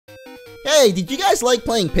Hey, did you guys like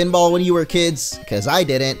playing pinball when you were kids? Because I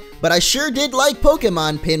didn't, but I sure did like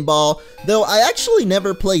Pokemon Pinball, though I actually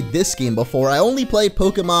never played this game before. I only played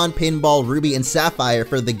Pokemon Pinball Ruby and Sapphire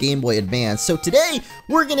for the Game Boy Advance. So today,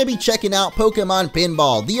 we're going to be checking out Pokemon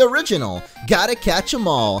Pinball, the original. Gotta catch 'em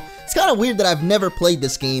all. It's kind of weird that I've never played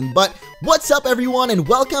this game, but what's up everyone and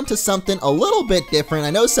welcome to something a little bit different.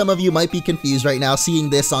 I know some of you might be confused right now seeing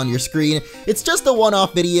this on your screen. It's just a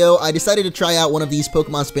one-off video. I decided to try out one of these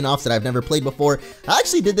Pokemon spin-offs that I've never played before. I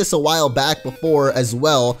actually did this a while back before as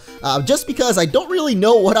well, just because I don't really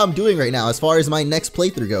know what I'm doing right now as far as my next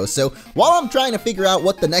playthrough goes. So while I'm trying to figure out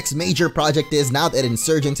what the next major project is now that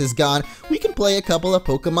Insurgence is gone, we can play a couple of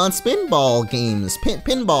Pokemon Spinball games.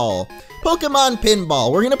 Pinball. Pokemon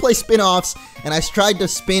Pinball. We're gonna play spin-offs, and I tried to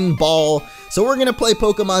spin ball, so we're gonna play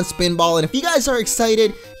Pokemon Spinball, and if you guys are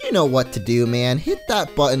excited, you know what to do, man. Hit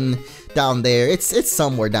that button down there. It's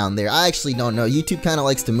somewhere down there. I actually don't know. YouTube kind of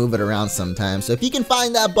likes to move it around sometimes, so if you can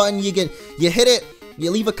find that button, you hit it,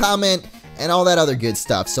 you leave a comment, and all that other good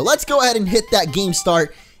stuff. So let's go ahead and hit that game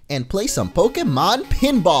start and play some Pokemon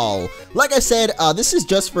Pinball. Like I said, this is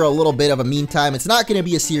just for a little bit of a meantime. It's not gonna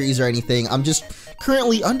be a series or anything. I'm just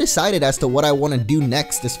currently undecided as to what I want to do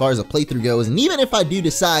next as far as a playthrough goes, and even if I do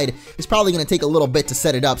decide, it's probably going to take a little bit to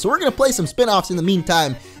set it up. So we're going to play some spin-offs in the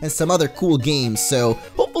meantime and some other cool games, so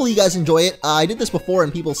hopefully you guys enjoy it. I did this before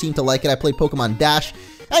and people seem to like it. I played Pokemon Dash.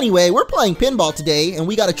 Anyway, we're playing Pinball today, and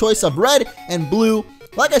we got a choice of red and blue.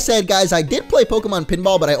 Like I said, guys, I did play Pokemon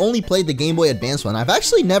Pinball, but I only played the Game Boy Advance one. I've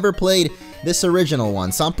actually never played this original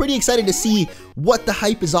one, so I'm pretty excited to see what the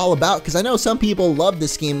hype is all about, because I know some people love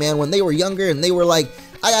this game, man, when they were younger, and they were like,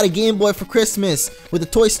 I got a Game Boy for Christmas with a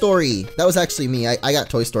Toy Story. That was actually me. I got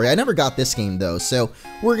Toy Story. I never got this game, though, so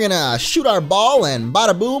we're gonna shoot our ball, and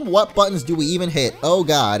bada boom, what buttons do we even hit? Oh,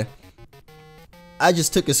 God. I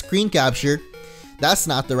just took a screen capture. That's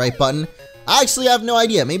not the right button. I actually have no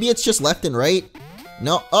idea. Maybe it's just left and right.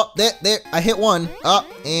 No, oh, there, I hit one. Oh,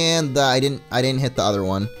 and I didn't hit the other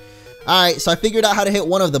one. Alright, so I figured out how to hit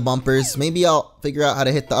one of the bumpers. Maybe I'll figure out how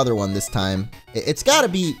to hit the other one this time. It's gotta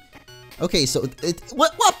be... Okay, so,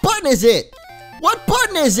 what button is it? What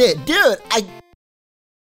button is it? Dude,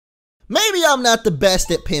 maybe I'm not the best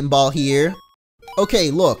at pinball here. Okay,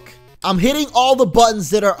 look. I'm hitting all the buttons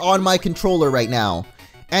that are on my controller right now.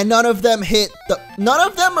 And none of them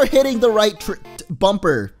are hitting the right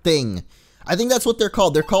bumper thing. I think that's what they're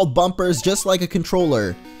called. They're called bumpers, just like a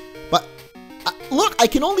controller. But, look, I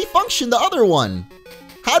can only function the other one.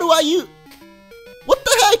 How do I use... What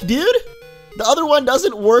the heck, dude? The other one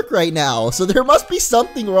doesn't work right now, so there must be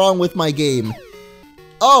something wrong with my game.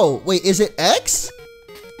 Oh, wait, is it X?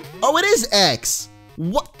 Oh, it is X.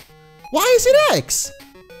 What? Why is it X?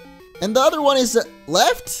 And the other one is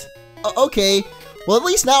left? Okay. Well, at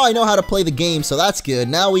least now I know how to play the game, so that's good.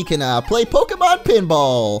 Now we can play Pokemon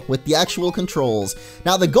Pinball with the actual controls.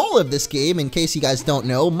 Now, the goal of this game, in case you guys don't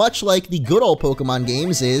know, much like the good old Pokemon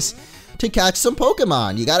games, is to catch some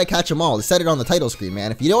Pokemon. You gotta catch them all. It said it on the title screen,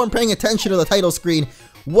 man. If you don't paying attention to the title screen,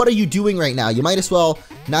 what are you doing right now? You might as well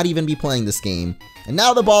not even be playing this game. And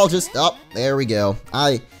now the ball just... Oh, there we go.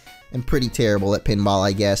 I am pretty terrible at pinball,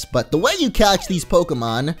 I guess. But the way you catch these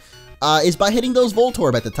Pokemon... is by hitting those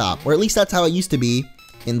Voltorb at the top, or at least that's how it used to be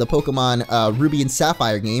in the Pokemon Ruby and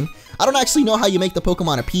Sapphire game. I don't actually know how you make the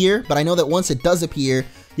Pokemon appear, but I know that once it does appear,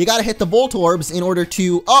 you gotta hit the Voltorbs in order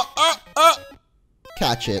to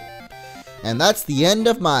catch it. And that's the end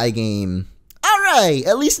of my game. Alright,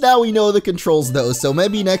 at least now we know the controls though, so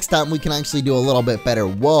maybe next time we can actually do a little bit better.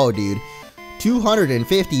 Whoa, dude.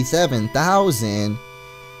 257,000.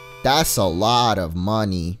 That's a lot of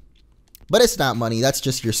money. But it's not money, that's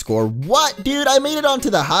just your score. What, dude? I made it onto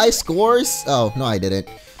the high scores? Oh, no, I didn't.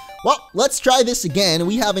 Well, let's try this again.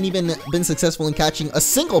 We haven't even been successful in catching a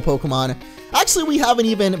single Pokemon. Actually, we haven't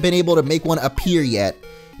even been able to make one appear yet.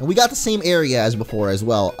 And we got the same area as before as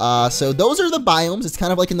well. So those are the biomes. It's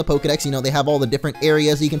kind of like in the Pokedex, you know, they have all the different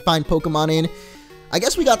areas you can find Pokemon in. I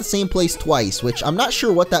guess we got the same place twice, which I'm not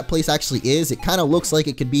sure what that place actually is. It kind of looks like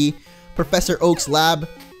it could be Professor Oak's lab,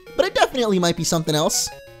 but it definitely might be something else.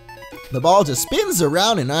 The ball just spins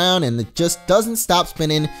around and around, and it just doesn't stop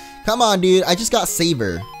spinning. Come on, dude. I just got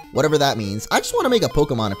Saber, whatever that means. I just want to make a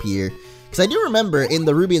Pokemon appear, because I do remember in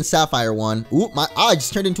the Ruby and Sapphire one, ooh, my eye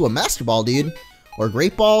just turned into a Master Ball, dude. Or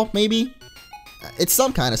Great Ball, maybe? It's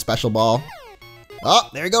some kind of special ball. Oh,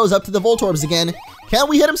 there it goes, up to the Voltorbs again. Can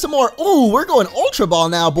we hit him some more? Ooh, we're going Ultra Ball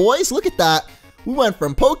now, boys. Look at that. We went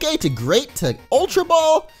from Poke to Great to Ultra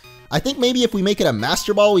Ball. I think maybe if we make it a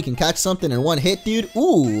Master Ball, we can catch something in one hit, dude.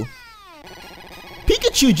 Ooh.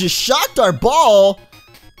 Pikachu just shocked our ball.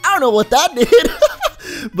 I don't know what that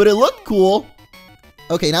did, but it looked cool.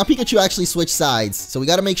 Okay, now Pikachu actually switched sides. So we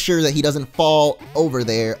gotta make sure that he doesn't fall over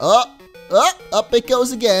there. Up it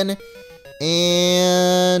goes again.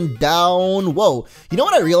 And down. Whoa. You know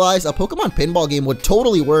what I realized? A Pokemon pinball game would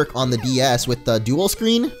totally work on the DS with the dual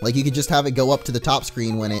screen. Like, you could just have it go up to the top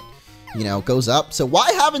screen when it, you know, goes up. So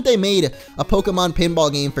why haven't they made a Pokemon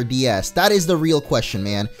pinball game for DS? That is the real question,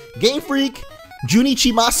 man. Game Freak,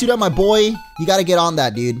 Junichi Masuda, my boy, you gotta get on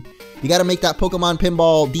that, dude. You gotta make that Pokemon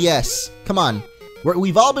pinball DS. Come on.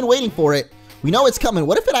 We've all been waiting for it. We know it's coming.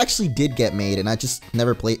 What if it actually did get made and I just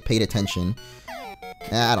never paid attention?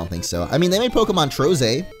 I don't think so. I mean, they made Pokemon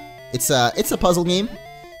Troze. It's a puzzle game.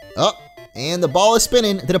 Oh, and the ball is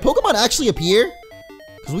spinning. Did a Pokemon actually appear?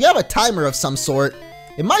 Because we have a timer of some sort.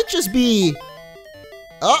 It might just be...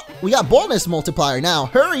 Oh, we got boldness multiplier now.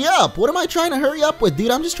 Hurry up. What am I trying to hurry up with,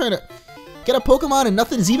 dude? I'm just trying to get a Pokemon and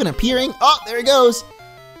nothing's even appearing. Oh, there it goes.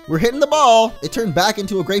 We're hitting the ball. It turned back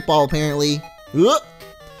into a great ball, apparently.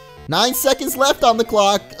 9 seconds left on the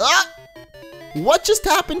clock. What just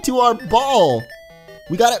happened to our ball?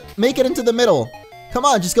 We gotta make it into the middle. Come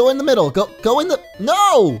on, just go in the middle. Go in the...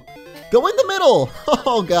 No! Go in the middle.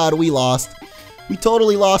 Oh, God, we lost. We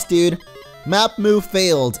totally lost, dude. Map move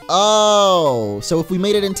failed. Oh, so if we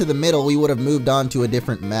made it into the middle, we would have moved on to a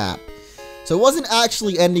different map. So it wasn't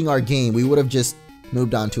actually ending our game. We would have just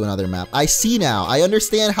moved on to another map. I see now. I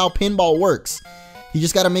understand how pinball works. You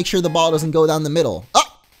just gotta make sure the ball doesn't go down the middle.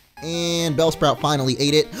 Oh! And Bellsprout finally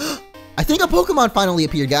ate it. I think a Pokemon finally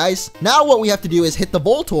appeared, guys. Now what we have to do is hit the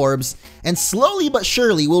Voltorbs, and slowly but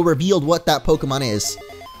surely we'll reveal what that Pokemon is.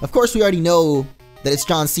 Of course, we already know that it's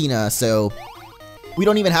John Cena, so we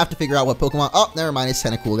don't even have to figure out what Pokemon... Oh, never mind, it's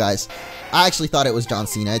Tentacool, guys. I actually thought it was John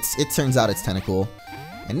Cena. It turns out it's Tentacool.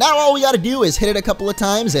 And now all we gotta do is hit it a couple of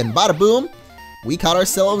times, and bada boom, we caught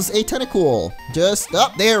ourselves a Tentacool. Just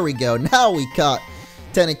up, there we go. Now we caught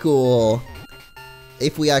Tentacool.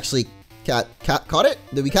 If we actually caught it?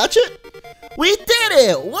 Did we catch it? We did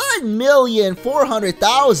it!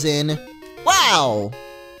 1,400,000. Wow.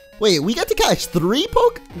 Wait, we got to catch 3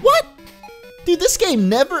 What? Dude, this game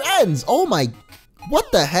never ends. Oh my...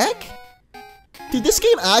 What the heck? Dude, this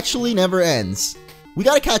game actually never ends. We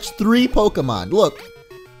gotta catch 3 Pokemon. Look,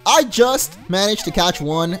 I just managed to catch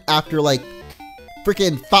 1 after like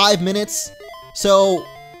freaking 5 minutes. So,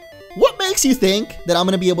 what makes you think that I'm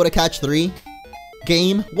gonna be able to catch 3?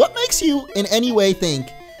 Game, what makes you in any way think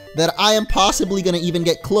that I am possibly gonna even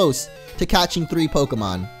get close to catching 3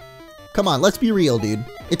 Pokemon? Come on, let's be real, dude.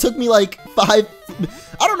 It took me like 5...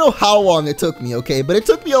 I don't know how long it took me, okay? But it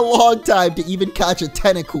took me a long time to even catch a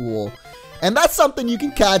Tentacool. And that's something you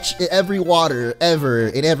can catch in every water, ever,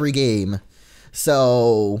 in every game.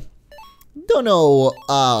 So... Don't know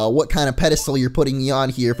what kind of pedestal you're putting me on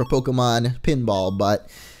here for Pokemon Pinball, but...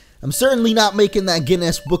 I'm certainly not making that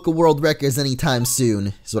Guinness Book of World Records anytime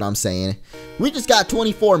soon, is what I'm saying. We just got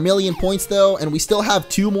 24 million points though, and we still have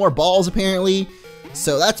 2 more balls apparently.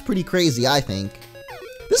 So that's pretty crazy, I think.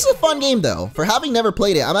 This is a fun game though. For having never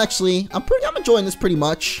played it, I'm enjoying this pretty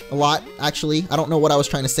much a lot, actually. I don't know what I was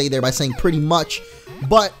trying to say there by saying pretty much,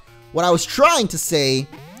 but what I was trying to say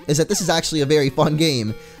is that this is actually a very fun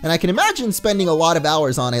game. And I can imagine spending a lot of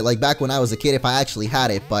hours on it, like back when I was a kid if I actually had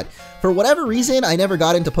it, but for whatever reason, I never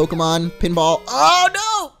got into Pokemon Pinball. Oh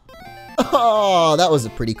no! Oh, that was a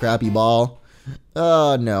pretty crappy ball.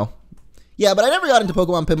 Oh no. Yeah, but I never got into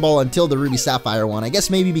Pokemon Pinball until the Ruby Sapphire one. I guess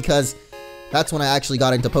maybe because that's when I actually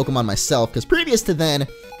got into Pokemon myself, because previous to then,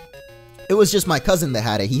 it was just my cousin that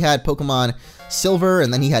had it. He had Pokemon Silver,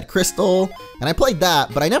 and then he had Crystal, and I played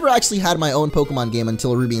that, but I never actually had my own Pokemon game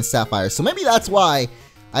until Ruby and Sapphire, so maybe that's why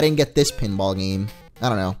I didn't get this pinball game. I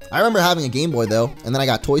don't know. I remember having a Game Boy, though, and then I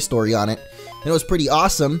got Toy Story on it, and it was pretty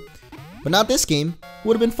awesome, but not this game.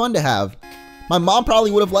 Would have been fun to have. My mom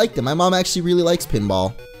probably would have liked it. My mom actually really likes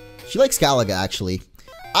pinball. She likes Galaga, actually.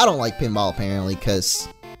 I don't like pinball, apparently, because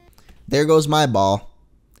there goes my ball.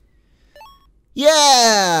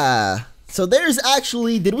 Yeah! So there's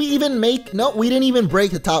actually, did we even make, no, we didn't even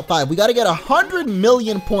break the top 5. We got to get 100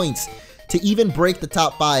 million points to even break the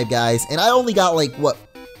top 5, guys. And I only got like, what,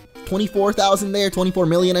 24,000 there? 24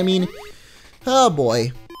 million, I mean. Oh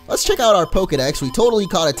boy. Let's check out our Pokedex. We totally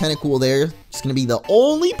caught a Tentacool there. It's going to be the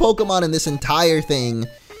only Pokemon in this entire thing.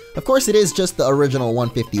 Of course, it is just the original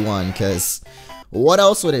 151, because what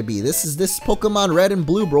else would it be? This is this Pokemon Red and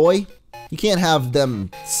Blue, bro. You can't have them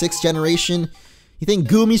 6th generation. You think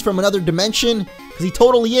Gumi's from another dimension? Because he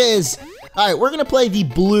totally is. Alright, we're going to play the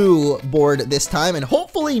blue board this time and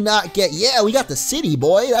hopefully not get... Yeah, we got the city,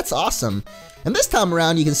 boy. That's awesome. And this time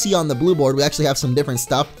around, you can see on the blue board, we actually have some different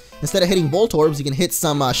stuff. Instead of hitting Voltorbs, you can hit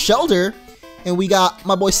some Shelter. And we got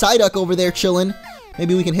my boy Psyduck over there chilling.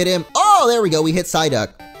 Maybe we can hit him. Oh, Oh, there we go. We hit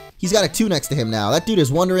Psyduck. He's got a 2 next to him now. That dude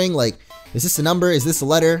is wondering, like, is this a number? Is this a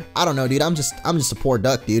letter? I don't know, dude. I'm just a poor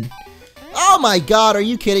duck, dude. Oh my god, are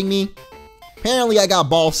you kidding me? Apparently I got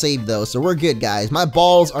ball saved though, so we're good, guys. My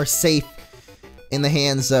balls are safe in the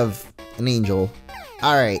hands of an angel.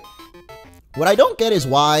 Alright. What I don't get is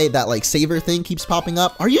why that, like, saver thing keeps popping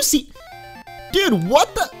up. Are you Dude,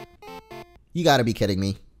 what the? You gotta be kidding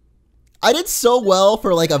me. I did so well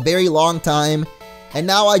for, like, a very long time, and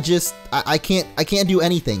now I can't do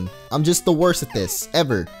anything. I'm just the worst at this,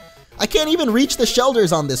 ever. I can't even reach the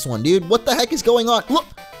shelters on this one, dude. What the heck is going on?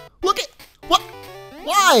 Look at, what?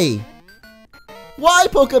 Why? Why,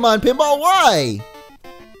 Pokemon Pinball? Why?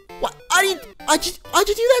 What? Why'd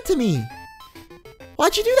you do that to me?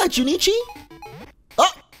 Why'd you do that, Junichi?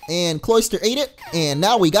 Oh, and Cloyster ate it, and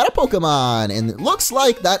now we got a Pokemon, and it looks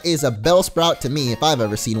like that is a Bellsprout to me, if I've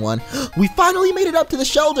ever seen one. We finally made it up to the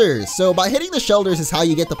shelters. So by hitting the shelters is how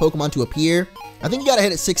you get the Pokemon to appear. I think you gotta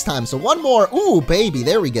hit it 6 times, so one more. Ooh, baby,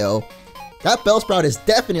 there we go. That Bellsprout is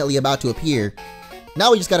definitely about to appear.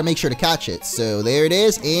 Now we just gotta make sure to catch it. So there it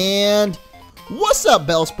is, and what's up,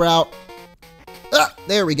 Bellsprout? Ah,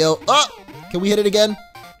 there we go. Oh, can we hit it again?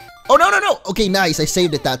 Oh, no, no, no. Okay, nice. I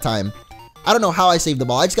saved it that time. I don't know how I saved the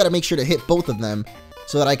ball. I just gotta make sure to hit both of them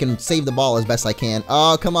so that I can save the ball as best I can.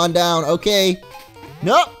 Oh, come on down. Okay.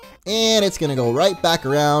 Nope. And it's gonna go right back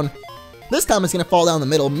around. This time it's gonna fall down the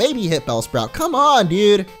middle. Maybe hit Bellsprout. Come on,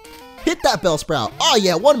 dude. Hit that Bellsprout. Oh,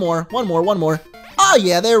 yeah. One more. Oh,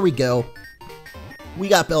 yeah. There we go. We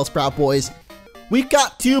got Bellsprout, boys. We've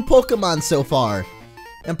got 2 Pokemon so far.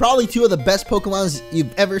 And probably 2 of the best Pokemons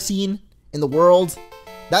you've ever seen in the world.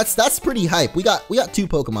 That's pretty hype. We got 2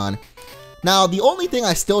 Pokemon. Now, the only thing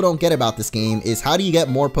I still don't get about this game is how do you get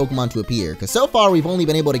more Pokemon to appear? Because so far, we've only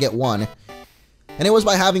been able to get 1. And it was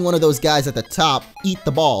by having one of those guys at the top eat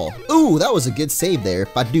the ball. Ooh, that was a good save there,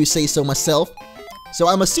 if I do say so myself. So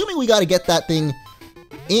I'm assuming we got to get that thing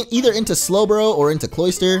either into Slowbro or into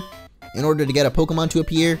Cloyster in order to get a Pokemon to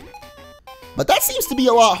appear. But that seems to be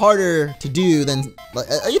a lot harder to do than...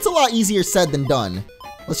 It's a lot easier said than done.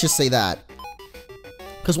 Let's just say that.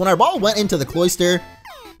 Because when our ball went into the Cloyster,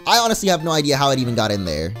 I honestly have no idea how it even got in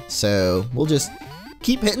there. So we'll just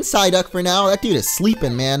keep hitting Psyduck for now. That dude is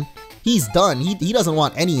sleeping, man. He's done. He doesn't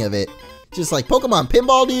want any of it. Just like, Pokemon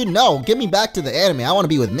Pinball, dude? No, get me back to the anime. I want to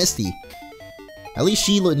be with Misty. At least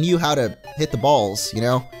she knew how to hit the balls, you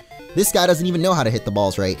know? This guy doesn't even know how to hit the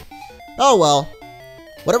balls right. Oh well.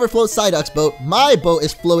 Whatever floats Psyduck's boat, my boat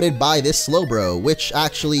is floated by this Slowbro, which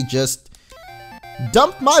actually just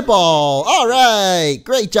dumped my ball. Alright,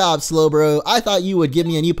 great job, Slowbro. I thought you would give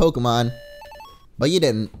me a new Pokemon, but you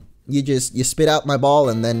didn't. You spit out my ball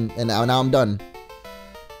and now I'm done.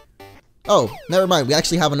 Oh, never mind, we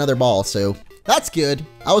actually have another ball, so that's good.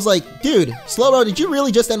 I was like, dude, Slowbro, did you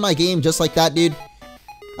really just end my game just like that, dude?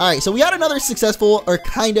 Alright, so we had another successful, or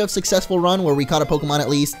kind of successful run where we caught a Pokemon at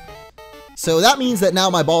least. So that means that now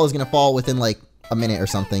my ball is going to fall within like a minute or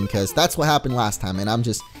something, because that's what happened last time, and I'm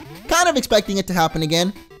just kind of expecting it to happen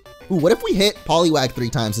again. Ooh, what if we hit Poliwag 3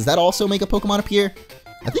 times? Does that also make a Pokemon appear?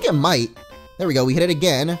 I think it might. There we go, we hit it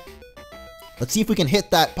again. Let's see if we can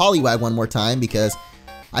hit that Poliwag one more time, because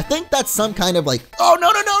I think that's some kind of like... Oh, no,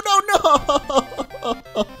 no, no,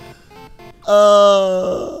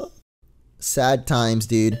 no, no! Sad times,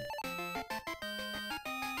 dude.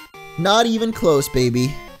 Not even close,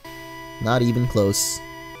 baby. Not even close.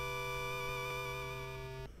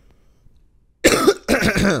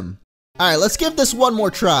 Alright, let's give this one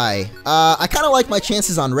more try. I kind of like my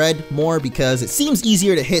chances on red more because it seems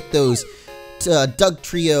easier to hit those Doug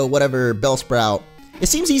Trio, whatever, Bellsprout. It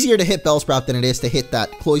seems easier to hit Bellsprout than it is to hit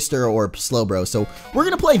that Cloyster or Slowbro. So we're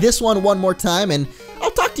going to play this one more time, and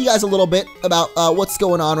I'll talk to you guys a little bit about what's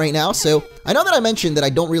going on right now. So I know that I mentioned that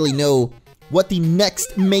I don't really know what the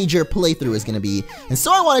next major playthrough is going to be. And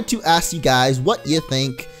so I wanted to ask you guys what you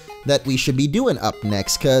think that we should be doing up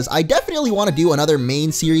next, because I definitely want to do another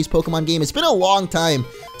main series Pokemon game. It's been a long time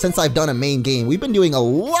since I've done a main game. We've been doing a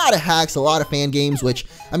lot of hacks, a lot of fan games, which,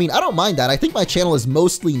 I mean, I don't mind that. I think my channel is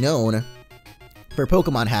mostly known for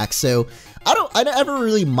Pokemon hacks, so I never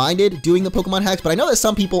really minded doing the Pokemon hacks, but I know that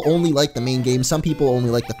some people only like the main game, some people only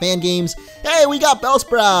like the fan games. Hey, we got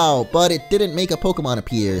Bellsprout, but it didn't make a Pokemon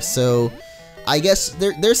appear, so I guess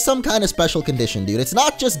there's some kind of special condition, dude. It's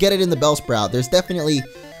not just get it in the Bellsprout. There's definitely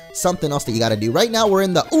something else that you gotta do. Right now we're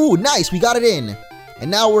in the... Ooh, nice, we got it in.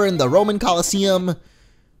 And now we're in the Roman Coliseum.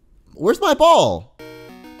 Where's my ball?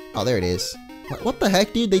 Oh, there it is. What the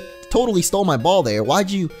heck, dude? They totally stole my ball there.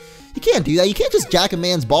 Why'd you... You can't do that. You can't just jack a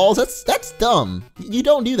man's balls. That's dumb. You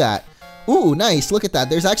don't do that. Ooh, nice. Look at that.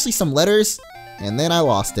 There's actually some letters. And then I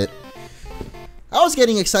lost it. I was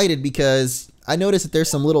getting excited because I noticed that there's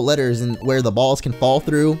some little letters in where the balls can fall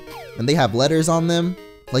through, and they have letters on them.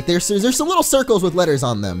 Like there's some little circles with letters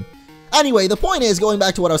on them. Anyway, the point is, going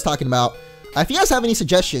back to what I was talking about, if you guys have any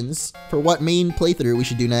suggestions for what main playthrough we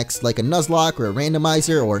should do next, like a Nuzlocke or a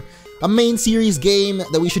randomizer or a main series game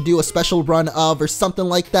that we should do a special run of or something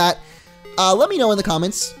like that, let me know in the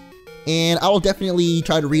comments. And I will definitely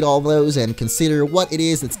try to read all of those and consider what it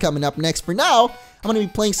is that's coming up next. For now, I'm going to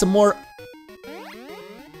be playing some more.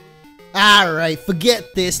 Alright, forget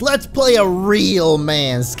this. Let's play a real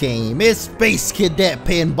man's game. It's Space Cadet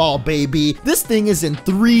Pinball, baby. This thing is in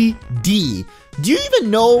 3D. Do you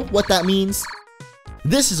even know what that means?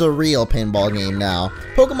 This is a real pinball game now.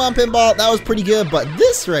 Pokemon Pinball, that was pretty good, but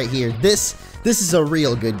this right here, this is a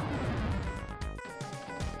real good.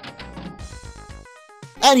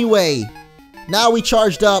 Anyway, now we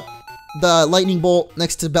charged up the lightning bolt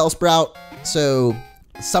next to Bellsprout, so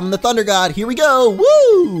summon the Thunder God. Here we go.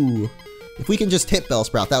 Woo! If we can just hit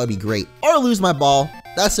Bellsprout, that would be great. Or lose my ball.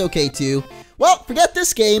 That's okay too. Well, forget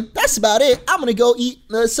this game. That's about it. I'm gonna go eat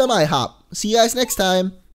the semi-hop. See you guys next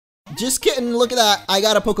time. Just kidding. Look at that. I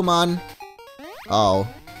got a Pokemon. Oh.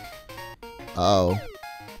 Oh.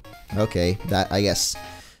 Okay. That, I guess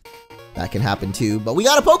that can happen too. But we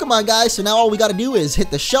got a Pokemon, guys. So now all we gotta do is hit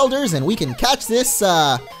the shelters and we can catch this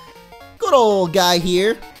good old guy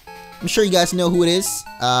here. I'm sure you guys know who it is.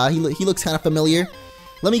 He looks kind of familiar.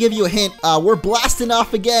 Let me give you a hint. We're blasting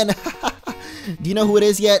off again. Do you know who it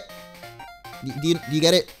is yet? Do you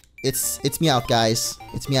get it? It's Meowth, guys.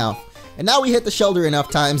 It's Meowth. And now we hit the shelter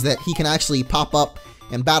enough times that he can actually pop up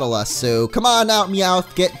and battle us. So come on out,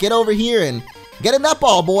 Meowth. Get over here and get in that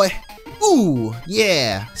ball, boy. Ooh,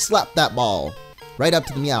 yeah. Slap that ball right up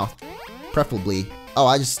to the Meowth, preferably. Oh,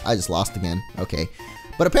 I just lost again. Okay.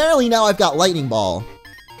 But apparently now I've got Lightning Ball.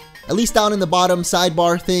 At least down in the bottom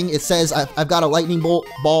sidebar thing, it says I've got a lightning bolt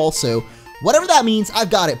ball, so whatever that means,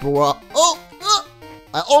 I've got it, bro. Oh,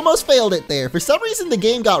 I almost failed it there. For some reason, the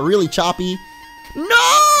game got really choppy.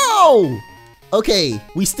 No! Okay,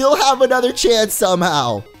 we still have another chance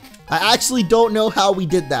somehow. I actually don't know how we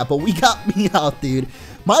did that, but we got me out, dude.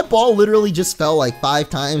 My ball literally just fell like 5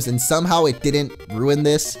 times, and somehow it didn't ruin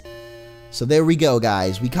this. So there we go,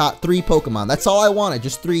 guys. We caught 3 Pokemon. That's all I wanted,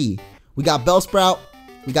 just 3. We got Bellsprout.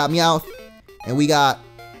 We got Meowth, and we got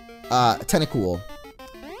Tentacool.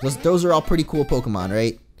 Those are all pretty cool Pokemon,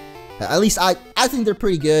 right? At least I think they're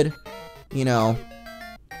pretty good. You know,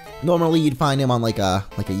 normally you'd find them on like a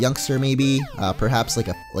youngster, maybe, perhaps like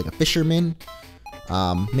a fisherman,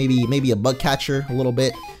 maybe a bug catcher a little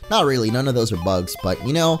bit. Not really, none of those are bugs, but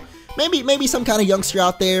you know, maybe some kind of youngster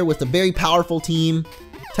out there with a very powerful team.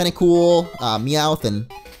 Tentacool, Meowth, and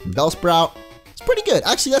Bellsprout. Pretty good.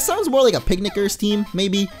 Actually, that sounds more like a Picnicker's team,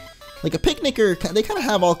 maybe. Like a Picnicker, they kind of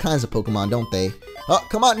have all kinds of Pokemon, don't they? Oh,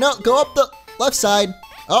 come on, no, go up the left side.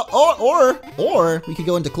 Oh, or we could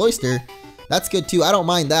go into Cloister. That's good too, I don't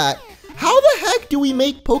mind that. How the heck do we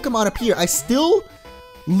make Pokemon appear? I still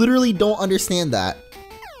literally don't understand that.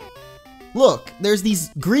 Look, there's these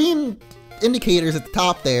green indicators at the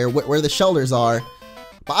top there where the shelters are,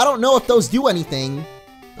 but I don't know if those do anything.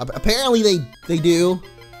 Apparently they do.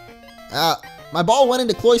 My ball went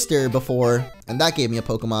into Cloister before, and that gave me a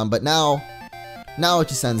Pokemon, but now it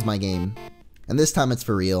just ends my game. And this time it's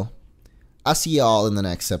for real. I'll see y'all in the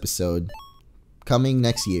next episode. Coming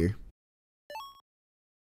next year.